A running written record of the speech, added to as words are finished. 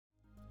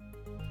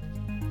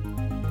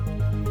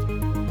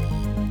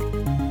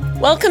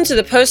Welcome to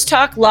the Post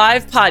Talk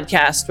Live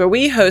podcast, where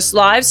we host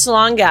live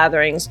salon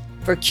gatherings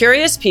for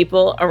curious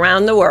people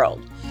around the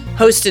world.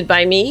 Hosted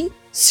by me,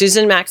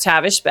 Susan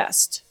McTavish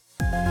Best.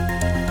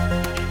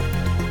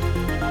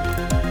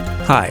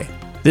 Hi,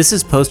 this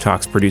is Post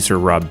Talk's producer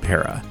Rob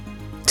Pera.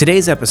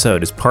 Today's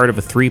episode is part of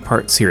a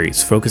three-part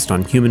series focused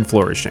on human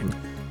flourishing,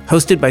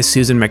 hosted by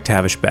Susan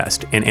McTavish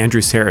Best and Andrew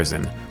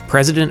Sarrazin,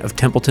 president of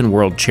Templeton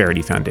World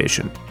Charity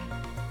Foundation.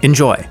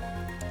 Enjoy.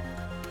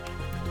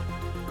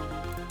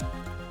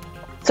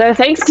 So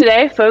thanks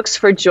today, folks,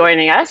 for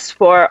joining us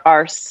for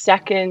our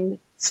second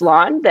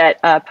salon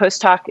that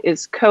Post Talk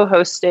is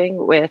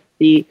co-hosting with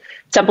the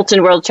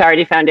Templeton World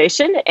Charity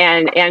Foundation.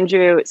 And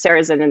Andrew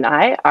Sarrazin and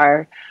I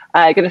are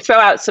going to throw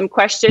out some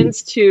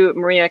questions to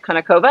Maria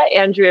Konnikova.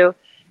 Andrew,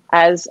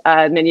 as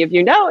many of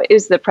you know,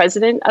 is the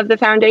president of the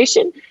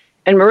foundation.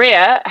 And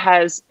Maria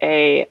has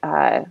a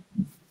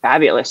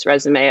fabulous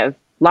resume of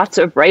lots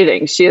of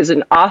writing. She is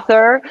an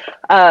author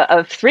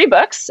of 3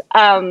 books.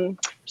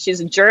 She's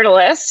a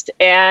journalist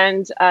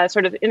and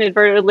sort of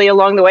inadvertently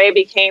along the way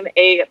became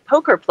a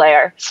poker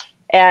player.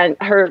 And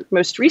her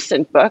most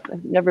recent book,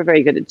 I'm never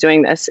very good at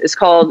doing this, is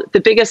called The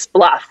Biggest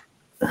Bluff.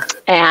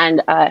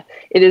 And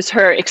it is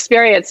her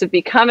experience of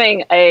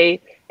becoming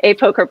a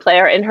poker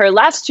player. In her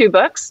last 2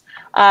 books,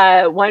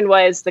 one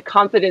was The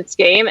Confidence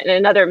Game and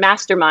another,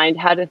 Mastermind,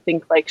 How to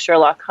Think Like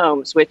Sherlock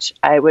Holmes, which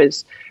I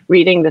was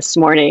reading this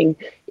morning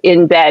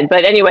in bed.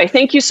 But anyway,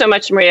 thank you so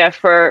much, Maria,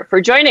 for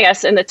joining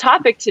us. And the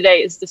topic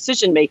today is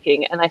decision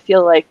making. And I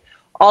feel like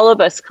all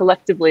of us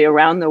collectively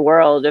around the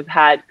world have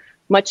had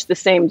much the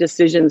same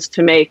decisions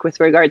to make with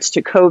regards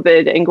to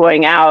COVID and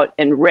going out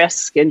and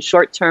risk and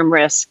short-term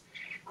risk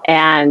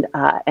and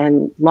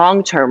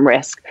long-term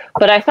risk.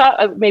 But I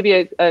thought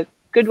maybe a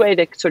good way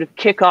to sort of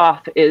kick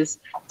off is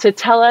to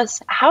tell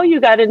us how you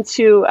got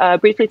into,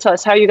 briefly tell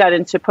us how you got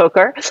into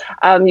poker.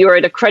 You were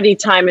at a cruddy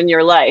time in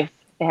your life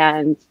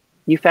and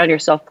you found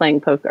yourself playing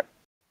poker.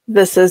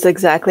 This is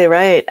exactly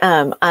right.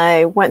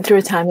 I went through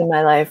a time in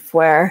my life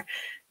where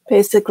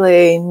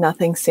basically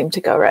nothing seemed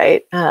to go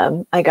right.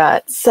 I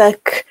got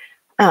sick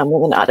with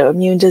an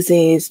autoimmune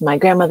disease. My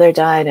grandmother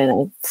died in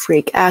a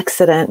freak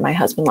accident. My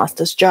husband lost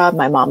his job.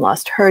 My mom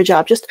lost her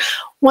job. Just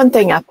one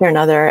thing after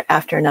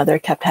another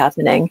kept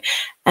happening.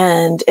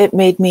 And it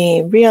made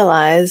me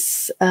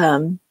realize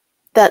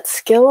that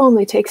skill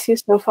only takes you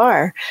so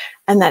far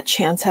and that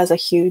chance has a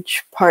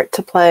huge part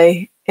to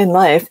play in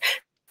life.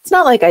 It's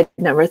not like I'd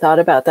never thought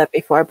about that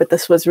before, but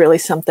this was really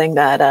something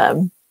that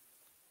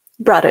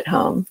brought it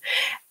home.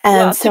 And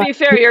well, so, to be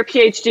fair, your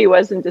PhD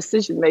was in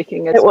decision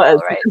making as well,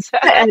 right?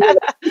 And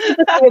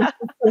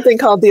something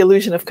called the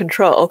illusion of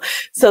control.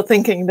 So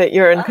thinking that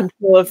you're in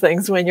control of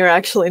things when you're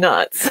actually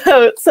not.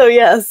 So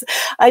yes,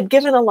 I'd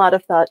given a lot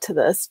of thought to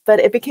this, but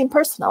it became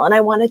personal and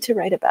I wanted to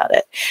write about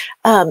it.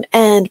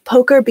 And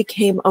poker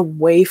became a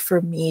way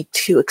for me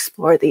to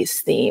explore these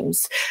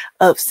themes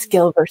of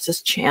skill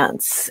versus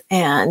chance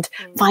and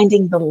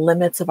finding the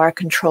limits of our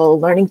control,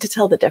 learning to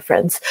tell the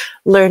difference,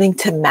 learning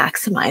to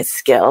maximize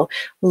skill,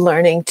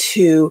 learning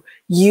to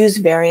use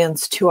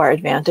variance to our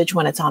advantage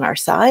when it's on our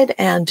side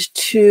and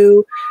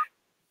to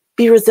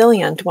be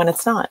resilient when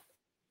it's not.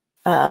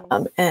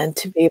 And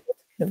to be able to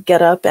kind of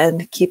get up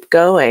and keep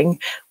going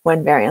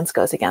when variance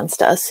goes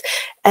against us.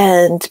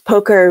 And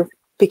poker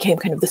became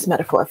kind of this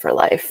metaphor for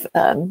life.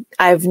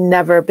 I've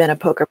never been a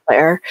poker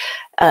player,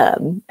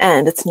 and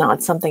it's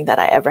not something that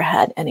I ever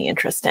had any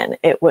interest in.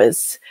 It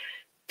was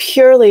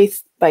purely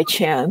by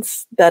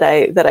chance that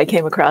I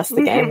came across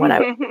the game when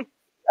I was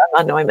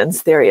on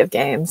Neumann's theory of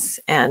games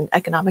and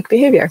economic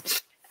behavior.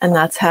 And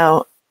that's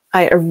how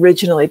I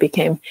originally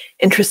became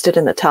interested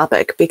in the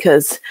topic,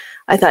 because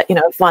I thought,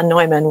 von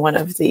Neumann, one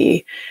of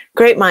the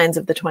great minds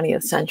of the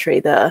 20th century,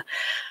 the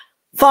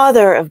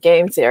father of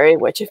game theory,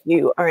 which if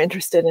you are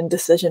interested in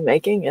decision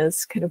making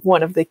is kind of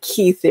one of the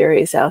key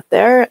theories out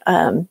there,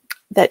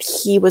 that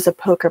he was a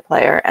poker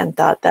player and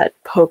thought that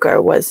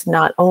poker was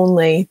not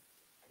only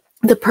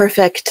the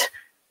perfect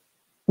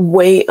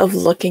way of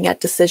looking at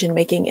decision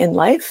making in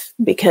life,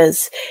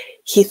 because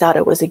he thought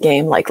it was a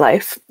game like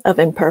life of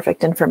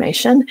imperfect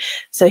information.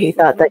 So he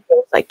thought that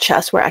games like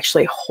chess were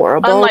actually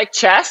horrible. Unlike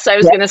chess, I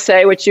was going to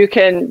say, which you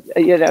can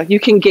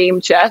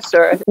game chess,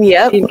 or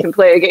you can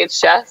play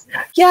against chess.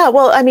 Yeah,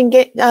 well, I mean,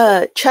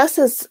 chess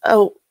is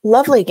a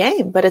lovely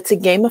game, but it's a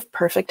game of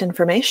perfect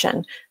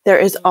information. There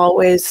is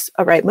always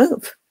a right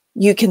move.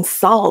 You can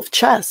solve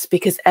chess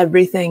because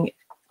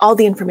all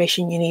the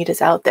information you need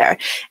is out there.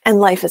 And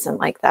life isn't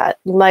like that.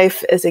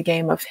 Life is a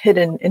game of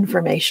hidden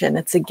information.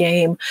 It's a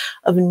game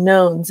of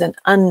knowns and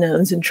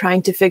unknowns and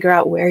trying to figure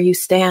out where you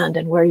stand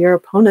and where your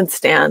opponent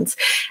stands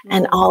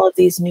and all of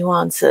these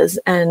nuances.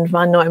 And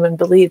von Neumann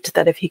believed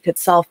that if he could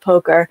solve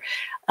poker,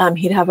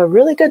 he'd have a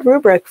really good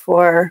rubric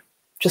for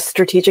just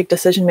strategic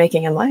decision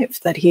making in life,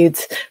 that he'd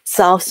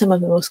solve some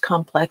of the most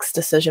complex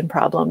decision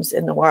problems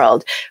in the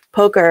world.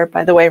 Poker,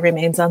 by the way,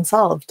 remains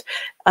unsolved.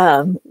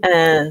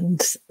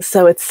 And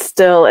so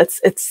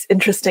it's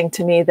interesting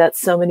to me that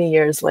so many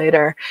years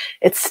later,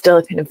 it's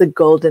still kind of the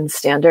golden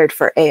standard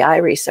for AI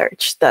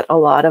research, that a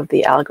lot of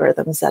the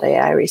algorithms that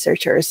AI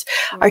researchers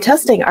are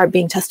testing are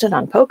being tested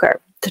on poker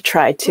to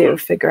try to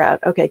figure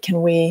out, okay,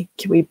 can we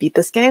beat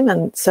this game?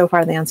 And so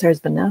far the answer has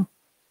been no.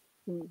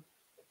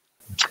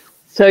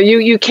 So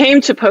you came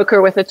to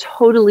poker with a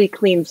totally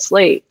clean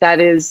slate, that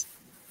is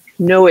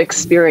no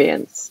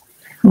experience,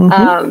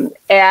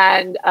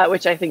 and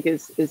which I think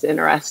is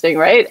interesting,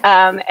 right?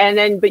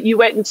 But you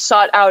went and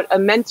sought out a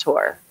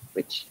mentor,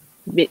 which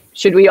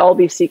should we all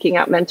be seeking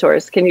out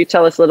mentors? Can you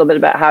tell us a little bit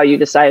about how you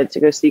decided to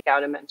go seek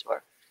out a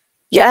mentor?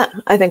 Yeah,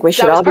 I think we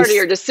should all be. Part of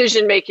your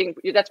decision making.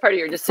 That's part of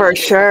your decision for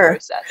sure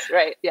process,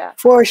 right? Yeah,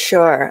 for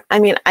sure. I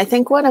mean, I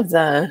think one of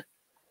the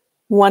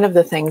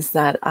things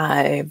that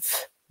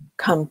I've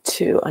come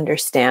to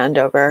understand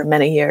over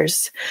many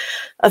years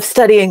of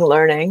studying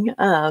learning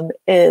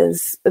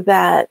is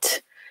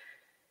that,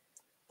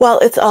 well,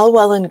 it's all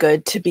well and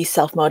good to be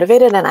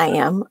self-motivated, and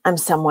I'm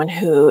someone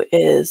who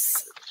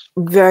is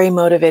very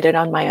motivated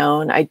on my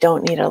own. I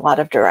don't need a lot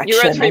of direction.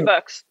 You read 3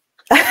 books.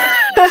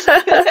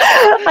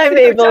 I'm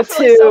able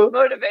to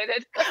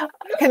self-motivated.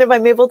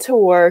 I'm able to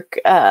work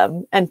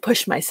and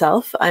push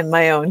myself. I'm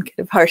my own kind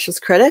of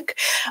harshest critic,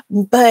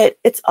 but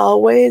it's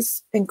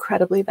always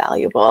incredibly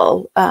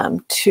valuable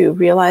to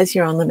realize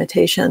your own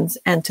limitations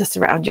and to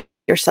surround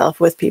yourself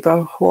with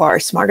people who are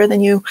smarter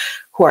than you,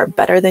 who are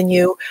better than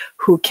you,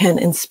 who can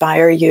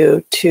inspire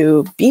you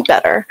to be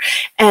better.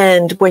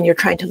 And when you're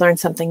trying to learn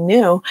something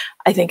new,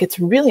 I think it's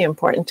really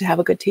important to have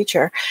a good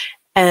teacher.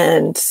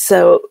 And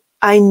so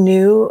I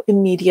knew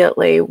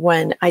immediately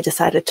when I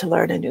decided to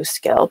learn a new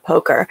skill,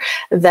 poker,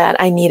 that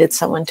I needed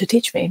someone to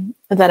teach me,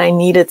 that I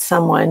needed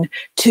someone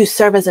to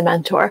serve as a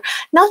mentor,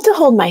 not to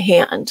hold my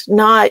hand,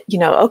 not,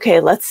 okay,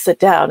 let's sit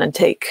down and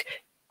take,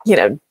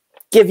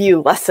 give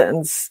you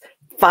lessons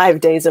 5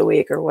 days a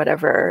week or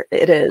whatever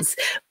it is,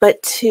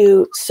 but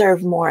to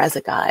serve more as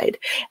a guide.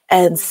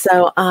 And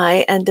so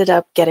I ended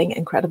up getting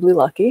incredibly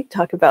lucky,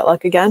 talk about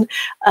luck again,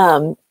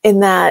 in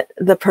that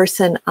the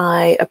person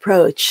I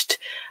approached,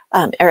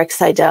 Eric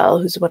Seidel,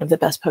 who's one of the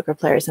best poker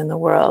players in the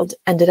world,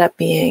 ended up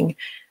being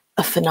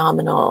a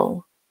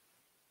phenomenal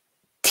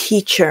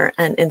teacher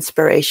and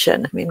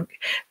inspiration. I mean,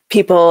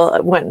 people,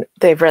 when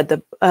they've read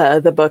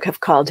the book, have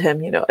called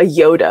him, a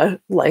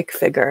Yoda-like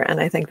figure, and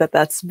I think that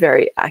that's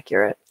very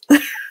accurate.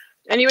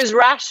 And he was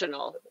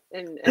rational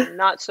and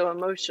not so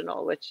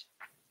emotional, which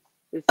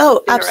is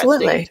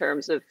absolutely in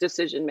terms of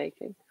decision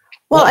making.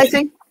 Well, I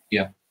think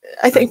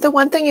the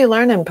one thing you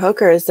learn in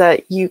poker is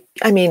that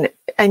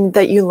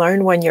that you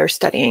learn when you're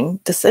studying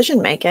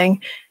decision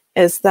making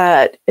is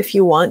that if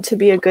you want to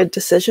be a good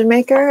decision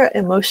maker,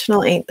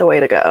 emotional ain't the way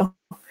to go.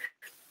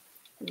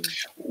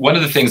 One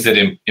of the things that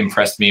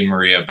impressed me,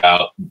 Maria,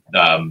 about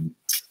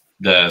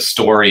the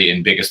story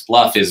in Biggest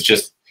Bluff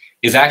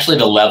is actually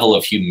the level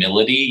of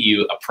humility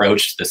you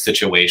approached the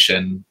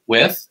situation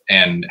with,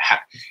 and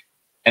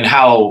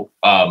how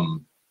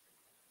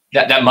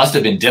that must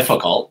have been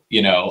difficult,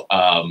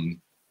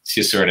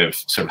 to sort of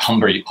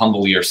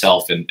humble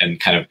yourself and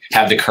kind of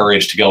have the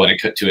courage to go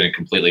into a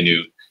completely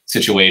new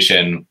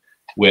situation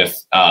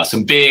with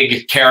some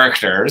big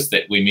characters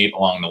that we meet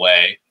along the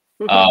way.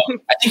 I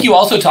think you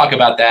also talk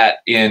about that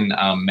in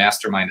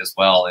Mastermind as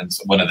well. And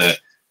so one of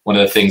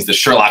the things that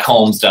Sherlock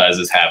Holmes does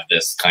is have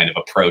this kind of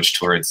approach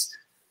towards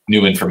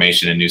new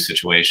information and new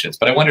situations.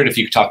 But I wondered if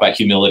you could talk about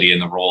humility in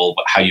the role,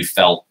 but how you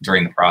felt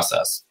during the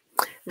process.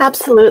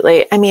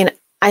 Absolutely. I mean,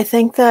 I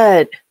think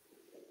that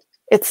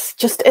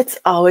it's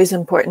always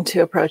important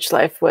to approach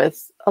life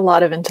with a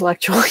lot of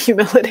intellectual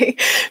humility,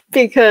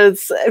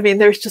 because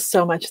there's just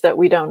so much that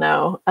we don't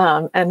know,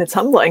 and it's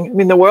humbling.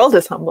 The world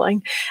is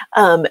humbling,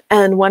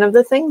 and one of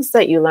the things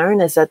that you learn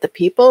is that the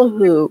people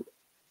who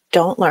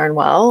don't learn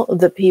well,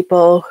 the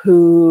people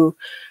who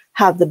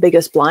have the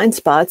biggest blind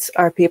spots,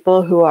 are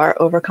people who are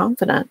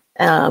overconfident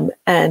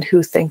and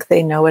who think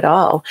they know it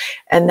all.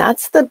 And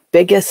that's the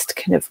biggest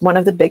one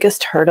of the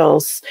biggest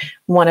hurdles,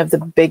 one of the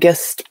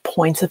biggest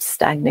points of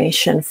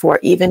stagnation for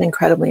even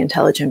incredibly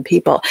intelligent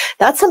people.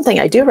 That's something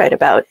I do write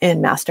about in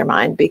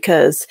Mastermind,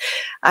 because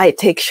I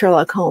take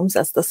Sherlock Holmes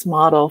as this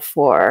model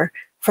for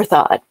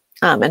thought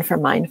and for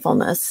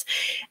mindfulness.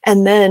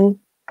 And then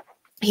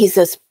he's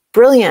this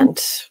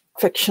brilliant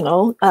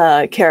fictional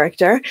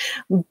character,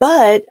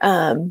 but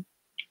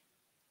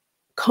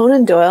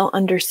Conan Doyle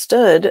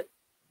understood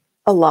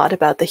a lot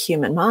about the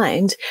human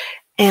mind,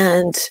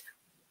 and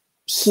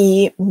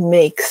he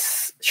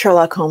makes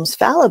Sherlock Holmes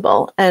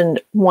fallible. And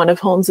one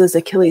of Holmes's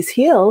Achilles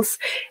heels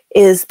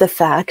is the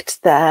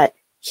fact that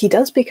he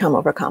does become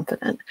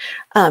overconfident.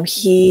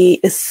 He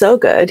is so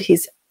good.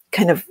 He's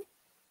kind of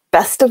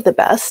best of the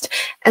best.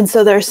 And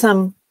so there's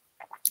some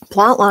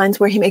plot lines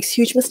where he makes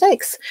huge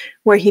mistakes,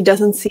 where he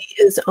doesn't see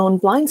his own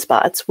blind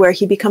spots, where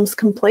he becomes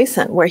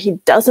complacent, where he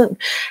doesn't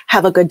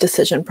have a good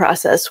decision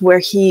process, where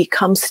he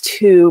comes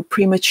to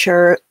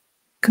premature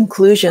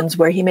conclusions,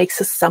 where he makes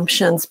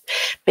assumptions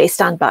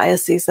based on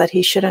biases that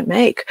he shouldn't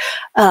make.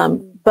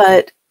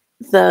 But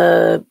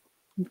the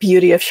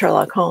beauty of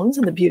Sherlock Holmes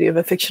and the beauty of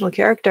a fictional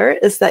character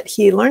is that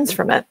he learns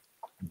from it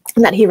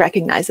and that he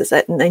recognizes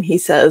it. And then he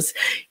says,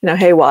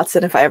 hey,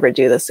 Watson, if I ever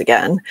do this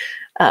again,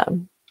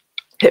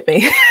 hit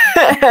me.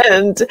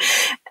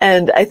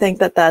 and I think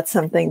that that's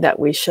something that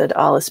we should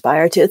all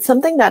aspire to. It's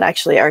something that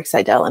actually Eric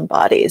Seidel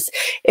embodies.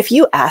 If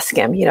you ask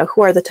him,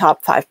 who are the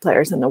top 5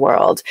 players in the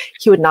world,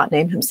 he would not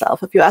name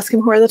himself. If you ask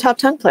him who are the top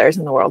 10 players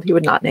in the world, he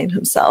would not name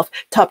himself.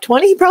 Top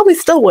 20, he probably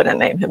still wouldn't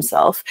name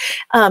himself.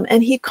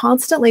 And he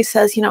constantly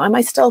says, am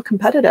I still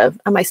competitive?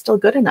 Am I still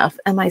good enough?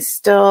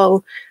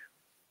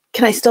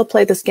 Can I still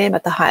play this game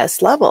at the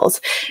highest levels?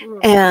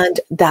 And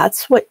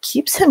that's what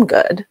keeps him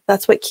good.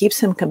 That's what keeps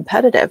him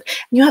competitive.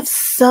 And you have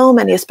so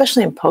many,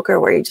 especially in poker,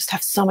 where you just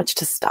have so much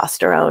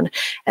testosterone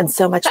and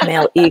so much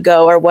male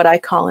ego, or what I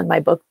call in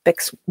my book,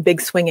 big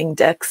swinging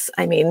dicks.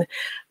 I mean,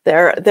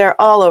 they're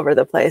all over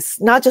the place,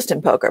 not just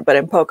in poker, but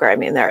in poker, I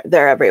mean,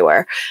 they're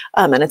everywhere.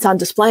 And it's on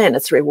display and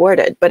it's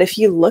rewarded. But if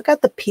you look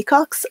at the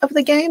peacocks of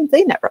the game,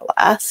 they never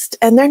last,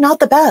 and they're not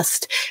the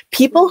best.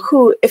 People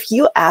who, if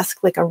you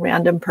ask like a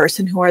random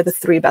person who are the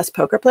 3 best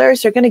poker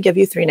players, they're going to give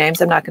you 3 names.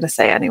 I'm not going to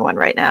say anyone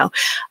right now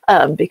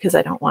because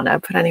I don't want to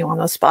put anyone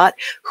on the spot.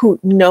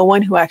 No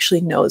one who actually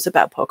knows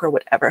about poker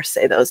would ever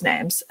say those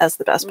names as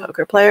the best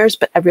poker players,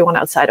 but everyone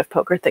outside of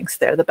poker thinks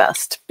they're the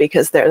best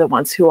because they're the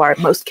ones who are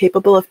most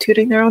capable of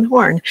tooting their own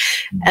horn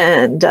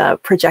and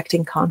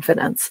projecting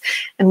confidence.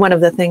 And one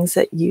of the things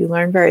that you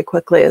learn very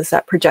quickly is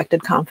that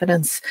projected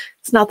confidence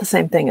is not the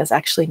same thing as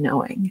actually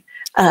knowing.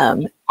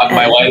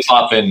 My wife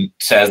often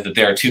says that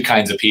there are 2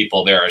 kinds of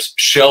people. There are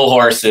show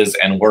horses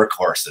and work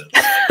horses.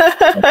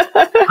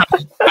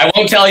 I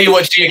won't tell you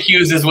what she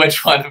accuses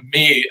which one of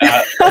me.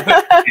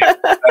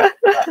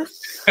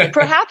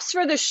 Perhaps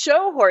for the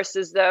show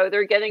horses, though,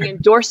 they're getting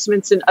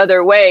endorsements in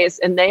other ways,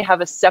 and they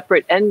have a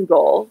separate end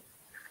goal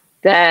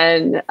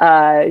than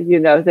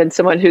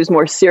someone who's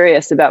more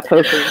serious about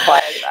poker and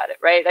quiet about it,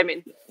 right? I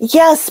mean,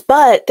 yes,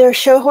 but there are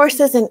show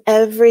horses in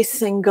every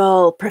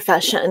single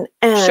profession.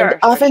 And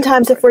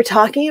oftentimes, if we're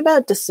talking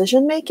about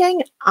decision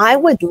making, I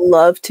would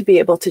love to be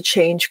able to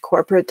change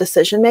corporate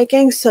decision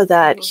making so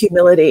that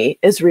humility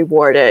is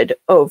rewarded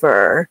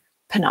over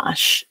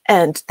panache.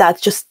 And that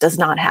just does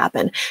not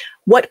happen.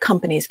 What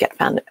companies get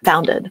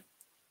founded?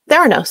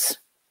 Theranos.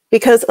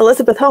 Because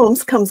Elizabeth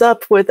Holmes comes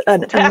up with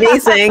an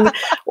amazing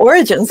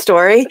origin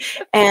story,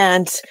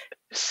 and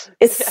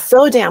it's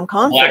so damn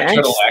confident.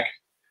 Black turtleneck,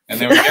 and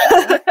there we go.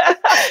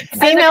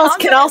 Females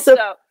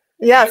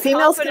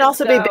can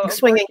also be big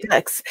swinging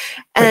dicks,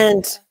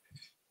 and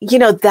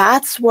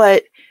that's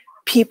what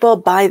people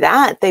buy.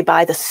 That they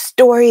buy the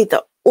story,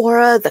 the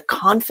aura, the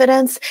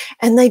confidence,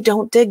 and they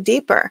don't dig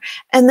deeper.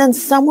 And then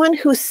someone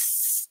who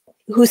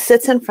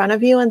sits in front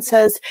of you and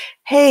says,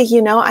 hey,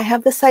 I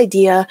have this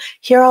idea.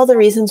 Here are all the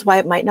reasons why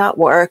it might not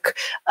work.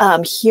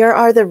 Here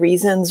are the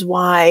reasons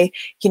why,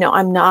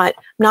 I'm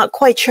not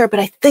quite sure, but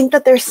I think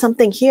that there's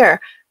something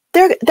here.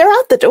 They're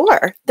out the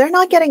door. They're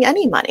not getting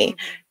any money.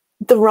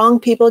 The wrong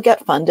people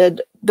get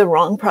funded. The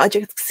wrong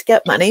projects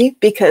get money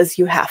because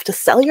you have to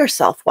sell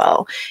yourself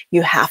well.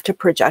 You have to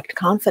project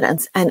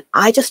confidence. And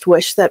I just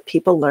wish that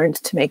people learned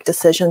to make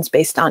decisions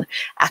based on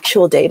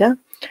actual data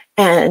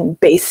and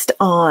based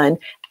on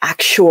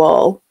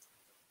actual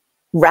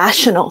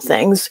rational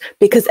things,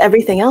 because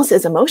everything else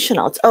is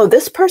emotional. It's,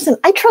 this person,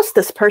 I trust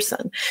this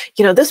person.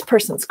 This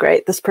person's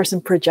great. This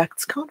person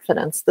projects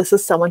confidence. This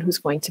is someone who's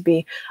going to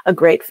be a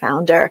great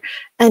founder.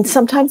 And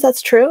sometimes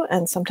that's true,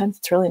 and sometimes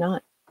it's really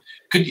not.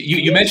 Could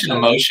you mentioned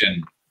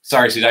emotion?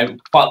 Sorry, Susan,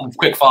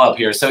 quick follow-up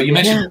here. So you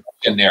mentioned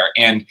emotion there,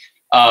 and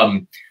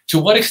to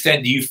what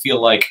extent do you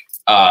feel like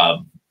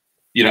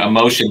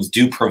emotions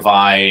do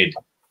provide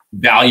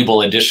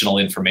valuable additional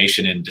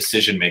information in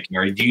decision making,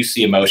 or do you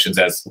see emotions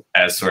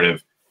as sort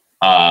of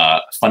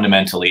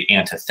fundamentally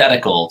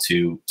antithetical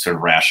to sort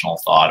of rational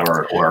thought,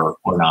 or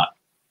not?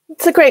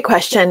 It's a great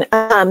question.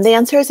 The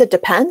answer is it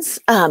depends.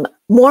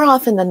 More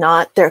often than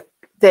not,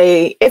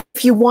 if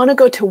you want to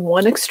go to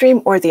one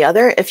extreme or the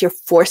other, if you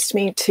forced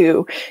me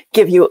to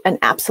give you an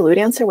absolute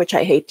answer, which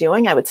I hate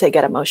doing, I would say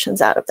get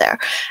emotions out of there.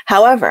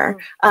 However,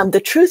 the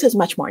truth is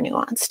much more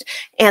nuanced,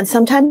 and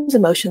sometimes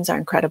emotions are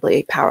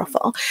incredibly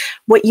powerful.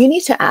 What you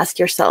need to ask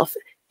yourself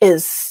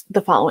is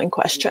the following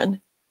question: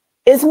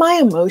 is my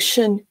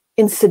emotion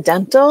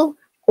incidental,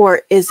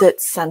 or is it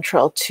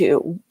central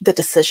to the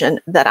decision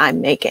that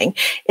I'm making?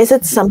 Is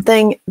it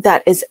something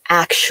that is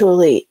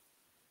actually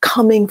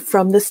coming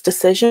from this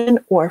decision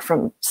or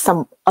from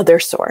some other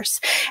source?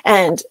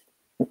 And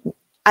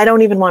I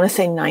don't even want to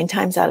say 9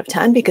 times out of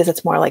 10, because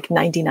it's more like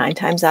 99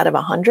 times out of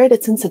 100.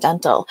 It's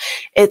incidental.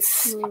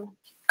 It's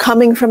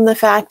coming from the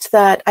fact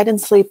that I didn't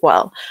sleep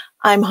well.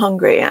 I'm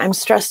hungry. I'm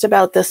stressed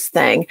about this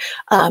thing.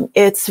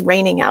 It's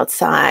raining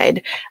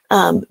outside.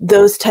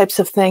 those types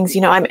of things.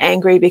 I'm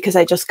angry because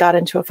I just got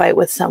into a fight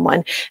with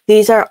someone.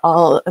 These are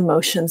all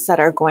emotions that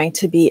are going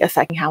to be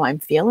affecting how I'm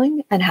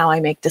feeling and how I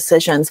make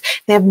decisions.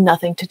 They have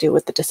nothing to do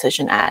with the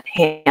decision at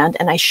hand,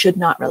 and I should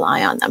not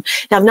rely on them.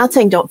 Now, I'm not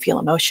saying don't feel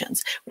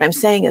emotions. What I'm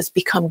saying is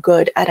become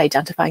good at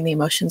identifying the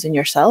emotions in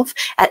yourself,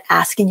 at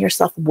asking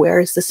yourself, where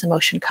is this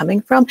emotion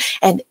coming from?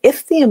 And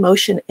if the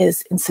emotion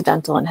is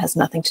incidental and has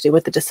nothing to do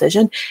with the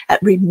decision,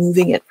 at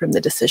removing it from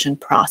the decision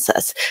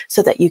process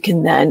so that you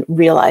can then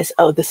realize,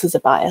 oh, this is a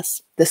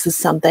bias. This is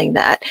something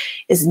that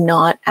is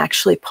not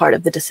actually part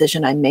of the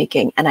decision I'm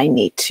making, and I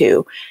need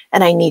to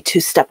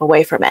step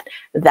away from it.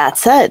 That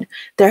said,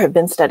 there have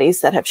been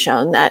studies that have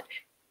shown that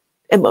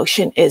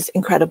emotion is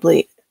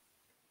incredibly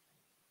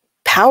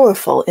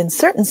powerful in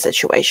certain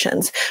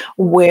situations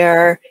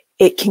where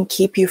it can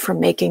keep you from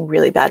making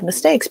really bad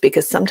mistakes,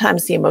 because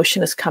sometimes the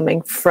emotion is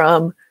coming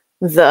from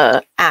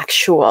the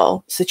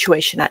actual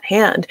situation at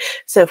hand.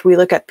 So if we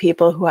look at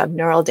people who have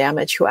neural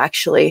damage, who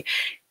actually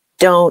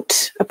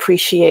don't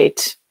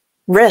appreciate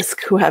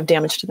risk, who have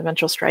damage to the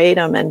ventral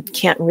striatum and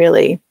can't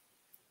really,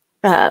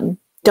 don't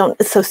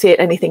associate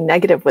anything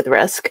negative with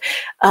risk,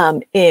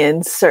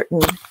 in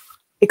certain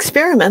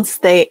experiments,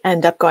 they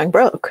end up going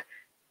broke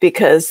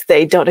because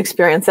they don't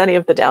experience any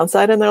of the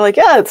downside. And they're like,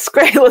 yeah, it's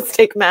great. Let's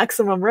take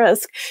maximum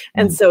risk.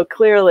 And so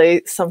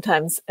clearly,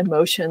 sometimes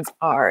emotions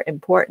are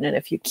important. And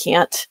if you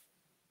can't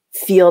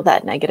feel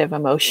that negative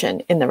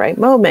emotion in the right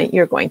moment,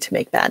 you're going to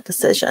make bad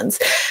decisions.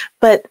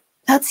 But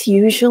that's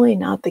usually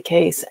not the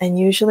case. And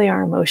usually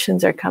our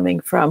emotions are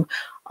coming from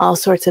all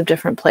sorts of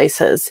different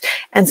places.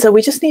 And so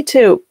we just need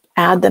to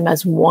add them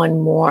as one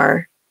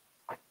more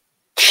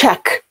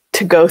check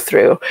to go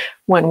through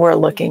when we're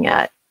looking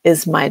at,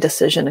 is my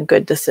decision a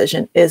good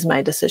decision? Is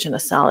my decision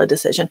a solid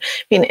decision?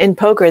 I mean, in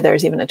poker,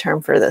 there's even a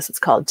term for this. It's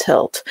called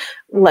tilt,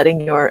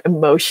 letting your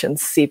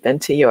emotions seep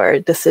into your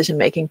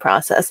decision-making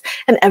process.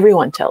 And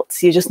everyone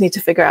tilts. You just need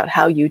to figure out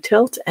how you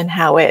tilt and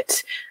how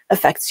it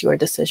affects your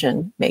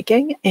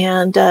decision-making,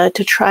 and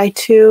to try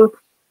to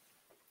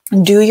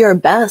do your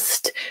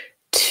best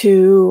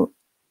to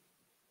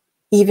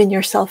even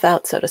yourself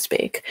out, so to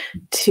speak,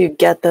 to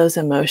get those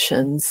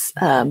emotions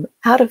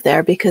out of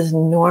there, because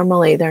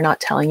normally they're not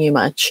telling you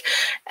much.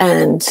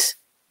 And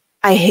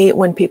I hate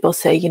when people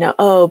say,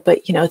 oh,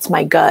 but, it's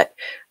my gut.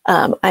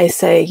 I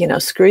say,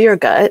 screw your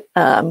gut.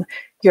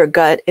 Your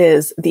gut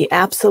is the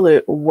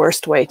absolute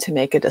worst way to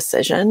make a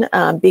decision,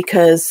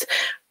 because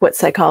what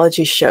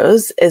psychology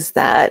shows is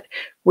that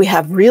we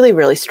have really,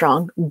 really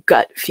strong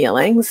gut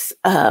feelings,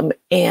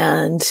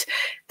 and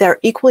they're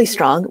equally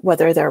strong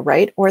whether they're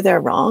right or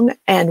they're wrong,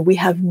 and we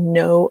have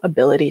no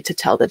ability to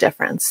tell the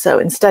difference. So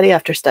in study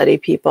after study,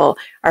 people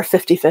are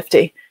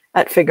 50-50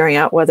 at figuring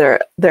out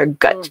whether their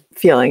gut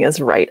feeling is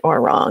right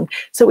or wrong.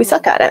 So we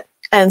suck at it.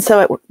 And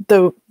so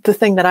the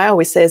thing that I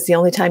always say is the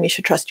only time you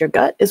should trust your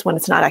gut is when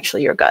it's not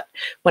actually your gut,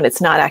 when it's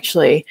not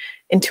actually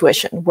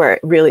intuition, where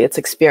really it's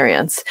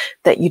experience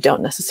that you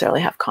don't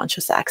necessarily have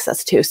conscious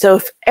access to. So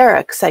if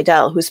Eric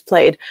Seidel, who's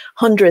played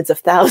hundreds of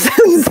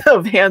thousands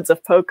of hands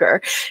of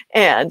poker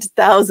and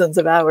thousands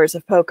of hours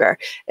of poker,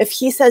 if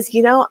he says,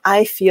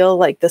 I feel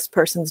like this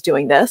person's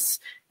doing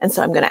this, and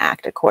so I'm going to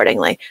act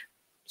accordingly,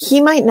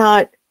 he might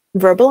not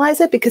verbalize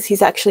it because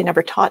he's actually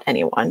never taught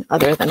anyone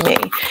other than me.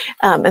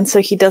 And so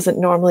he doesn't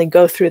normally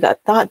go through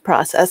that thought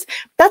process.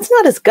 That's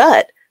not his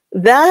gut.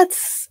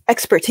 That's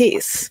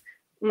expertise.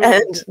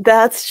 And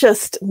that's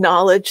just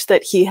knowledge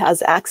that he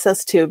has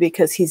access to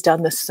because he's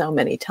done this so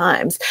many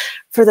times.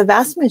 For the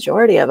vast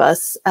majority of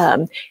us,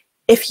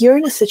 if you're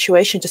in a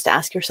situation, just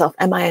ask yourself,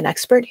 am I an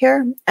expert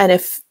here?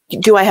 And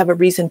do I have a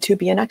reason to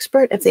be an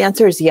expert? If the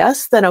answer is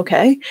yes, then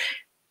okay.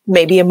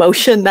 Maybe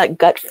emotion, that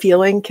gut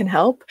feeling can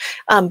help.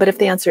 But if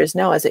the answer is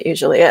no, as it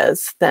usually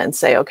is, then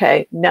say,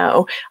 okay,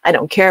 no, I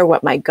don't care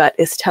what my gut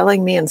is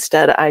telling me.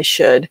 Instead, I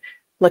should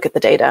look at the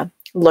data,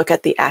 look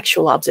at the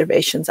actual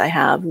observations I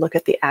have, look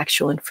at the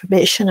actual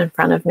information in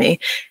front of me,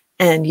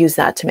 and use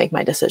that to make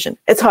my decision.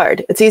 It's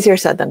hard. It's easier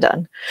said than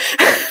done.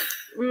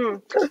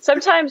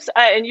 Sometimes,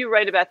 and you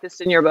write about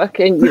this in your book,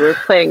 and you were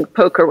playing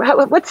poker.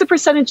 What's the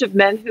percentage of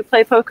men who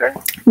play poker?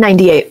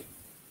 98.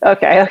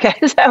 Okay.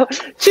 So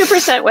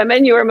 2%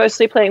 women, you were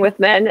mostly playing with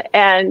men,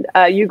 and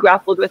you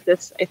grappled with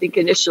this, I think,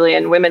 initially,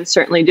 and women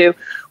certainly do.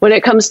 When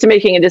it comes to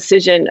making a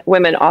decision,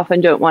 women often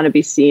don't want to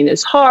be seen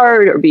as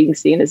hard or being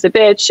seen as a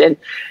bitch. And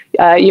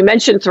you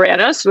mentioned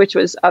Theranos, which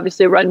was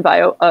obviously run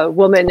by a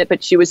woman,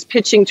 but she was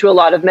pitching to a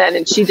lot of men,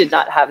 and she did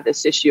not have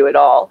this issue at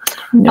all.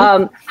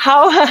 No.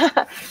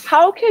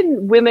 How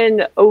can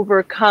women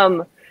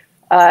overcome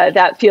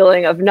that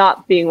feeling of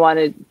not being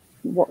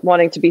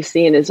wanting to be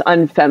seen as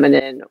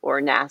unfeminine or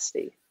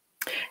nasty?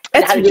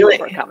 And how did you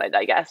overcome it,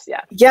 I guess?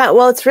 Yeah,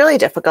 well, it's really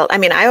difficult. I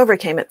mean, I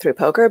overcame it through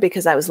poker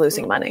because I was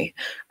losing money.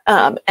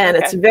 And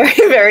it's very,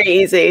 very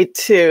easy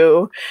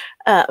to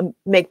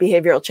make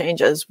behavioral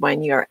changes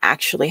when you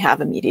actually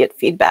have immediate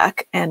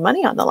feedback and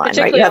money on the line,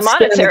 right? You have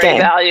monetary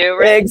value,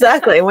 right?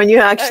 Exactly, when you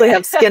actually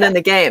have skin in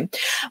the game.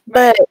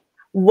 But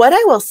what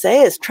I will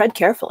say is tread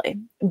carefully,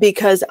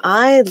 because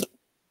I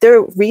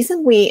the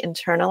reason we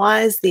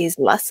internalize these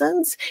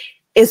lessons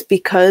is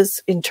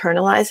because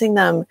internalizing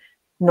them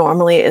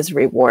normally is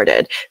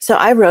rewarded. So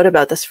I wrote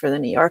about this for the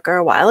New Yorker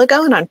a while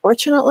ago, and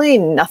unfortunately,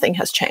 nothing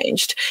has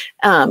changed.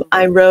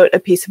 I wrote a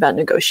piece about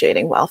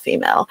negotiating while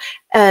female,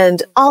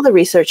 and all the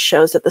research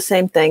shows that the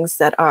same things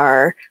that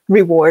are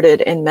rewarded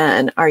in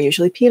men are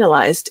usually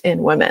penalized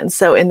in women.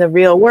 So in the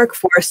real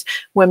workforce,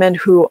 women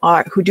who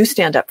do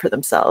stand up for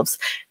themselves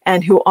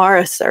and who are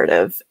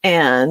assertive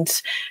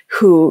and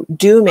who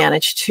do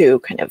manage to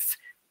kind of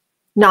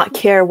not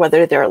care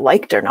whether they're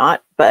liked or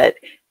not, but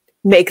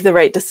make the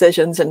right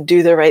decisions and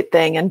do the right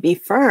thing and be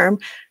firm,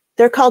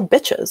 they're called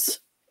bitches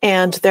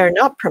and they're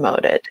not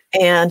promoted.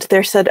 And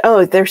they're said,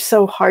 oh, they're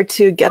so hard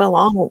to get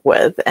along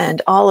with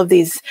and all of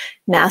these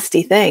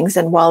nasty things.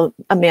 And while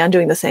a man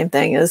doing the same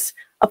thing is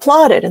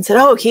applauded and said,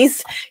 oh,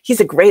 he's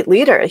a great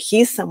leader.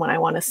 He's someone I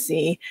want to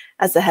see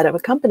as the head of a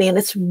company. And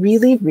it's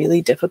really,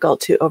 really difficult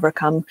to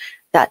overcome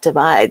that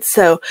divide.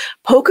 So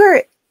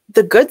poker,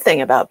 the good thing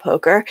about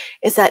poker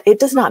is that it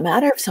does not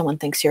matter if someone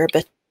thinks you're a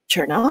bitch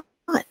or not.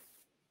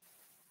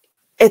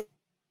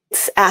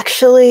 It's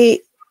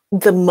actually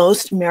the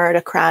most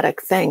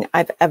meritocratic thing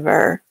I've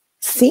ever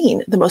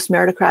seen, the most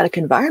meritocratic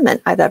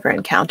environment I've ever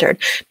encountered.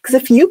 Because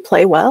if you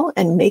play well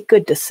and make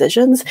good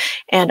decisions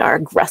and are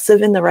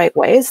aggressive in the right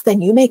ways,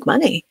 then you make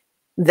money.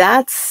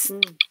 That's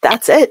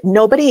it.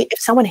 If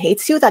someone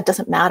hates you, that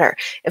doesn't matter.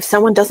 If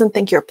someone doesn't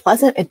think you're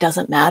pleasant, it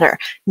doesn't matter.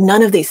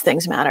 None of these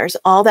things matters.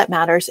 All that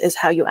matters is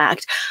how you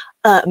act.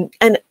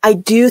 And I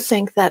do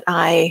think that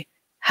I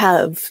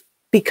have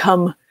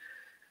become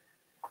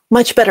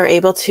much better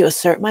able to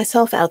assert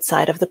myself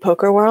outside of the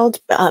poker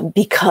world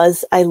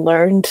because I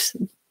learned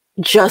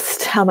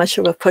just how much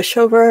of a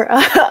pushover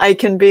I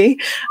can be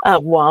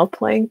while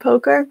playing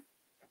poker.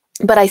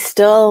 But I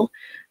still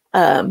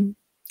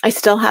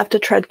have to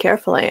tread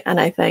carefully, and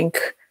I think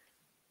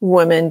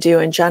women do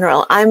in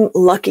general. I'm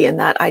lucky in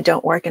that I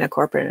don't work in a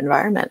corporate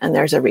environment, and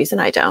there's a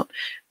reason I don't,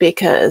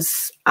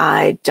 because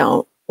I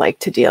don't like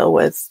to deal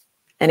with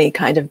any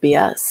kind of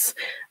BS.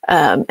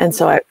 And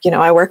so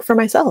I work for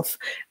myself.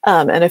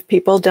 And if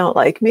people don't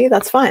like me,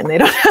 that's fine. They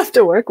don't have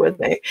to work with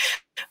me.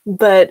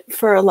 But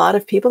for a lot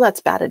of people, that's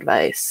bad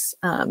advice.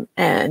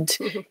 And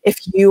if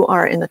you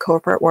are in the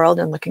corporate world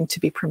and looking to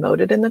be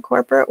promoted in the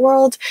corporate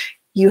world,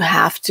 you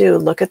have to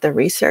look at the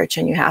research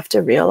and you have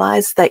to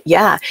realize that,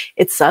 yeah,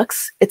 it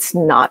sucks. It's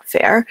not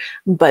fair.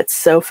 But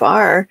so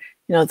far,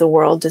 the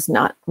world does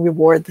not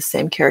reward the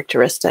same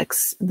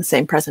characteristics, the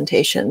same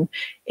presentation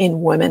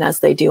in women as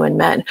they do in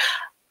men.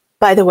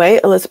 By the way,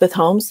 Elizabeth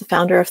Holmes, the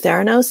founder of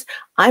Theranos,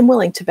 I'm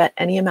willing to bet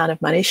any amount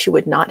of money she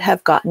would not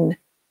have gotten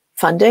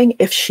funding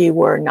if she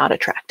were not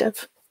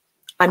attractive.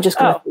 I'm just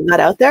going to put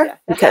that out there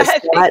because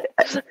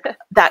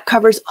that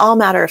covers all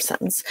matter of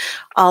sentence.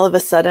 All of a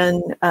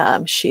sudden,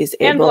 she's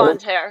able. And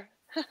blonde hair.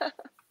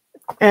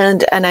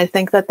 and I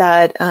think that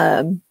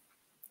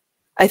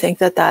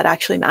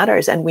actually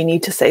matters, and we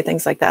need to say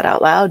things like that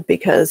out loud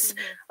because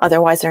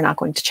otherwise they're not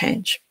going to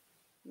change.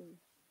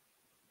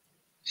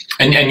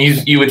 And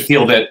you would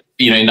feel that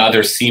in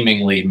other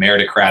seemingly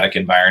meritocratic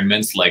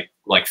environments like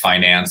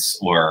finance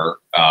or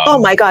oh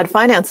my God,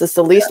 finance is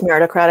the least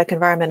meritocratic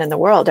environment in the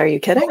world. Are you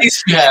kidding? At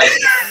least you have,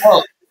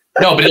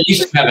 no, but at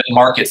least you have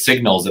market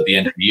signals at the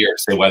end of the year,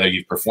 say whether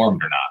you've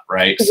performed or not,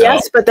 right? So,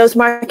 yes, but those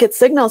market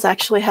signals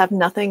actually have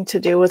nothing to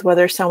do with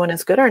whether someone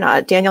is good or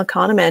not. Daniel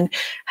Kahneman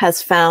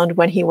has found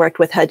when he worked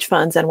with hedge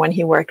funds and when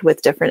he worked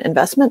with different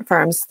investment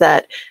firms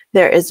that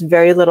there is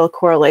very little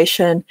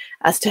correlation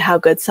as to how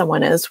good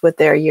someone is with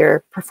their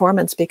year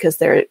performance because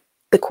the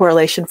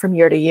correlation from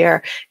year to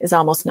year is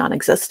almost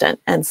non-existent.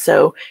 And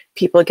so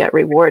people get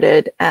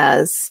rewarded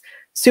as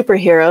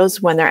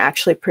superheroes when they're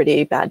actually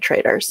pretty bad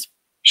traders.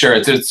 Sure,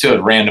 it's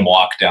a random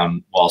walk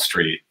down Wall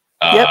Street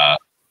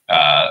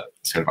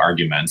sort of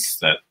arguments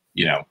that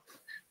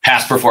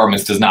past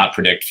performance does not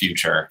predict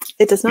future.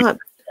 It does not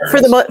for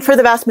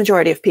the vast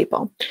majority of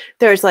people.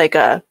 There's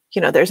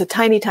there's a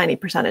tiny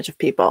percentage of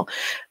people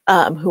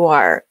who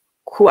are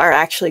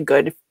actually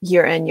good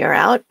year in, year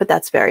out, but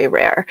that's very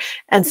rare.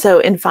 And so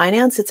in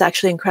finance, it's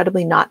actually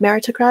incredibly not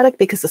meritocratic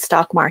because the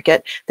stock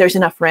market, there's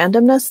enough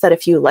randomness that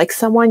if you like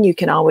someone, you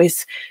can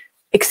always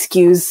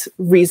excuse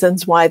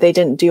reasons why they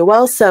didn't do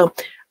well. So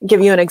I'll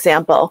give you an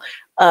example.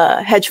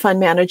 A hedge fund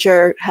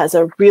manager has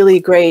a really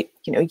great,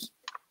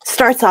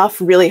 starts off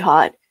really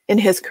hot in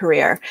his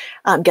career,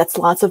 gets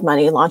lots of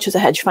money, launches a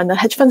hedge fund. The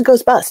hedge fund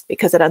goes bust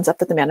because it ends up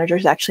that the manager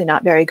is actually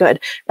not very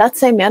good. That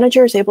same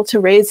manager is able to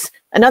raise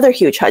another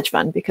huge hedge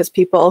fund because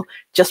people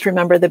just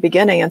remember the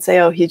beginning and say,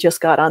 oh, he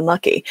just got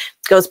unlucky.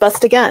 Goes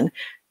bust again.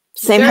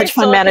 Same hedge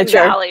fund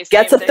manager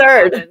gets a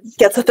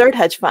third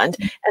hedge fund,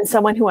 and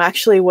someone who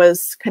actually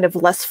was kind of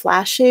less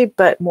flashy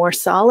but more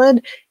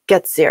solid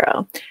gets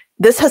zero.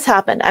 This has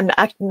happened. I'm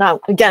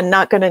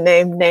not going to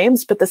name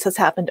names, but this has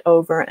happened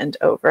over and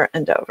over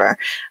and over.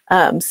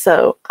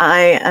 So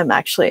I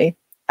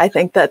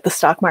think that the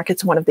stock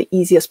market's one of the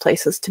easiest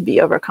places to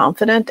be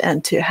overconfident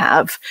and to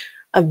have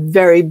a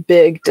very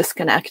big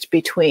disconnect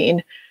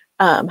between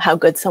how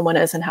good someone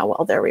is and how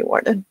well they're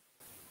rewarded.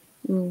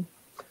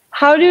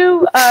 How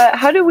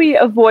do we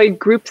avoid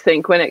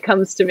groupthink when it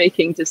comes to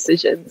making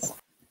decisions?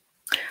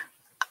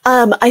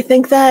 I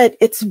think that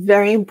it's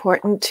very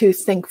important to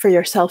think for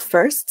yourself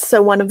first.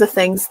 So one of the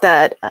things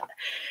that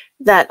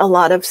a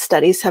lot of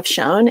studies have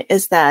shown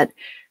is that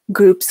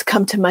groups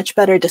come to much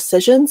better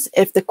decisions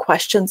if the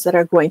questions that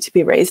are going to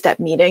be raised at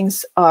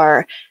meetings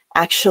are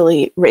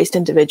actually raised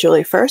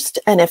individually first,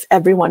 and if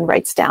everyone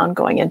writes down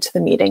going into the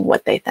meeting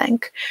what they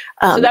think.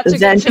 So that's a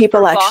then good tip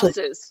people for actually,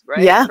 bosses,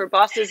 right? Yeah. For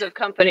bosses of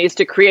companies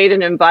to create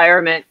an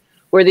environment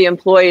where the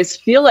employees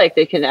feel like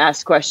they can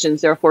ask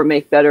questions, therefore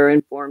make better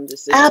informed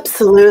decisions.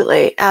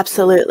 Absolutely.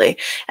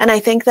 And I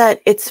think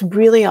that it's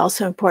really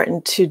also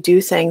important to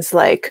do things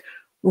like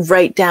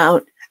write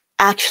down,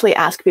 actually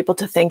ask people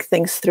to think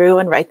things through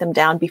and write them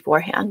down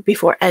beforehand,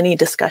 before any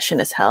discussion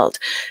is held.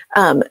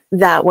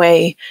 That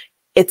way,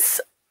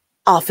 it's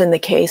often the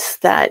case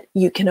that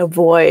you can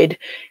avoid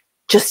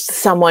just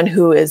someone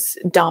who is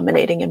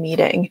dominating a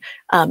meeting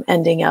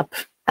ending up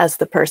as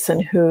the person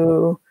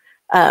who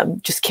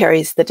just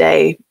carries the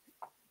day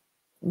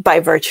by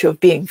virtue of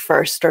being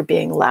first or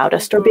being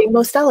loudest or being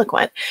most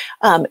eloquent.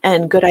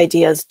 And good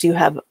ideas do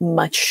have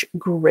much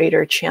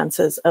greater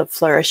chances of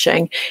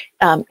flourishing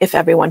if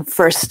everyone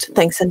first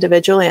thinks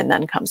individually and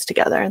then comes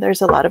together.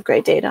 There's a lot of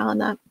great data on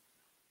that.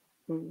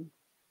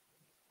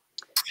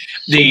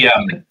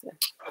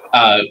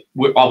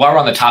 While we're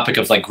on the topic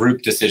of like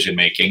group decision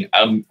making,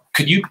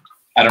 could you,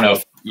 I don't know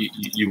if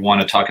you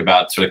want to talk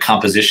about sort of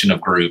composition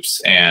of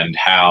groups and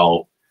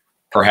how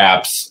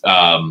perhaps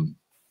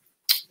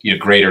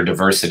greater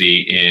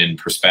diversity in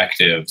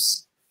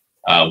perspectives,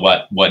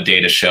 what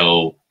data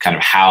show kind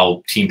of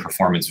how team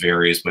performance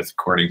varies with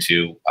according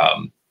to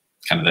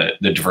kind of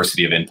the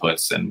diversity of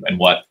inputs and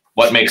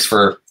what makes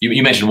for,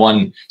 you mentioned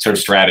one sort of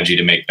strategy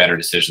to make better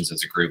decisions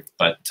as a group,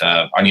 but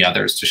any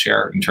others to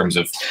share in terms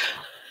of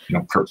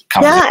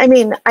Yeah, I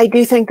mean, I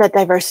do think that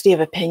diversity of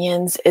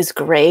opinions is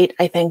great.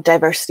 I think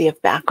diversity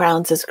of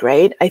backgrounds is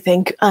great. I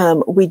think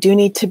we do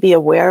need to be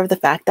aware of the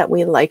fact that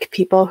we like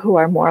people who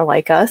are more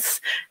like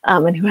us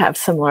and who have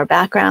similar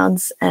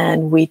backgrounds.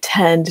 And we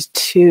tend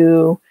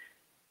to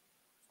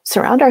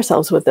surround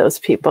ourselves with those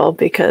people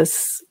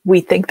because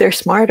we think they're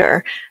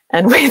smarter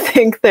and we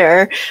think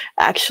they're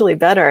actually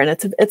better. And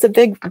it's a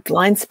big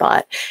blind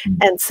spot.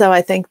 And so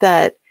I think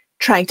that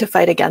trying to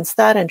fight against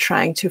that and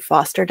trying to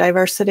foster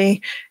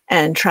diversity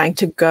and trying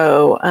to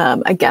go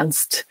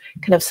against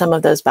kind of some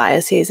of those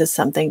biases is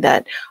something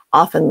that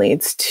often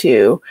leads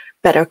to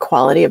better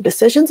quality of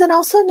decisions, and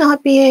also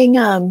not being,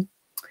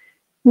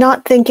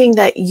 not thinking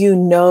that you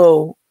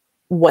know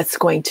what's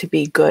going to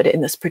be good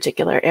in this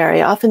particular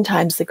area.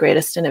 Oftentimes the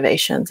greatest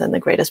innovations and the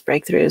greatest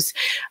breakthroughs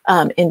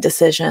in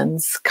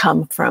decisions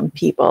come from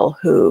people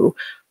who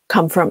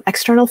come from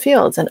external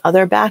fields and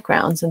other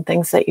backgrounds and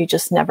things that you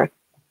just never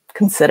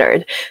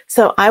considered.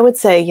 So I would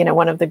say,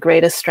 one of the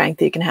greatest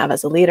strengths you can have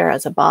as a leader,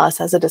 as a boss,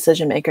 as a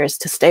decision maker is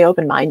to stay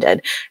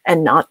open-minded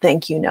and not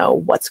think you know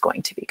what's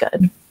going to be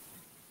good.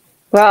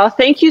 Well,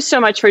 thank you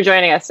so much for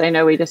joining us. I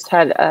know we just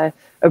had a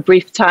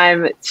brief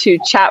time to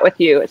chat with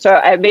you. So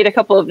I made a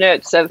couple of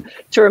notes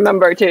to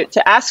remember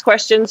to ask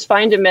questions,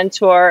 find a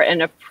mentor,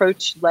 and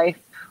approach life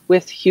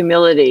with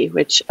humility,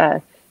 which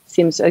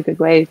seems a good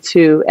way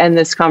to end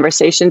this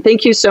conversation.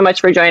 Thank you so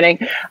much for joining.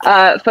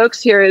 Folks,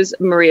 here is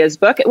Maria's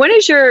book. When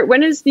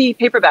is the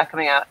paperback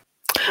coming out?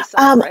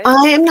 Summer, right?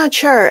 I am not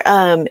sure.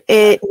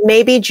 It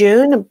may be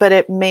June, but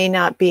it may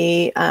not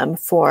be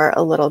for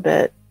a little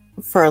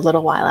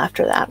while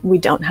after that. We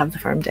don't have the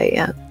firm date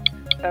yet.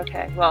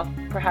 Okay, well,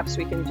 perhaps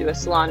we can do a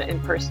salon in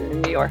person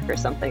in New York or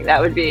something. That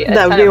would be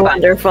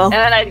wonderful. And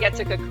then I'd get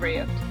to cook for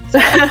you.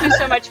 So thank you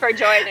so much for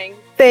joining.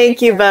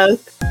 Thank you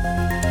both.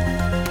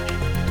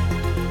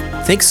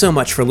 Thanks so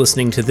much for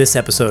listening to this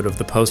episode of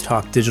the Post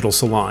Hoc Digital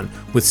Salon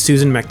with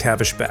Susan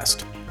McTavish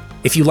Best.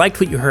 If you liked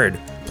what you heard,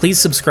 please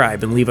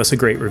subscribe and leave us a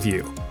great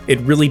review. It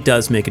really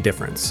does make a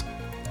difference.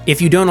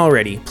 If you don't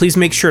already, please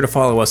make sure to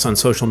follow us on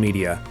social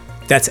media.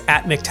 That's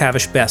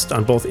 @McTavishBest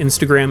on both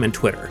Instagram and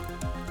Twitter.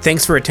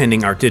 Thanks for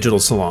attending our digital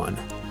salon.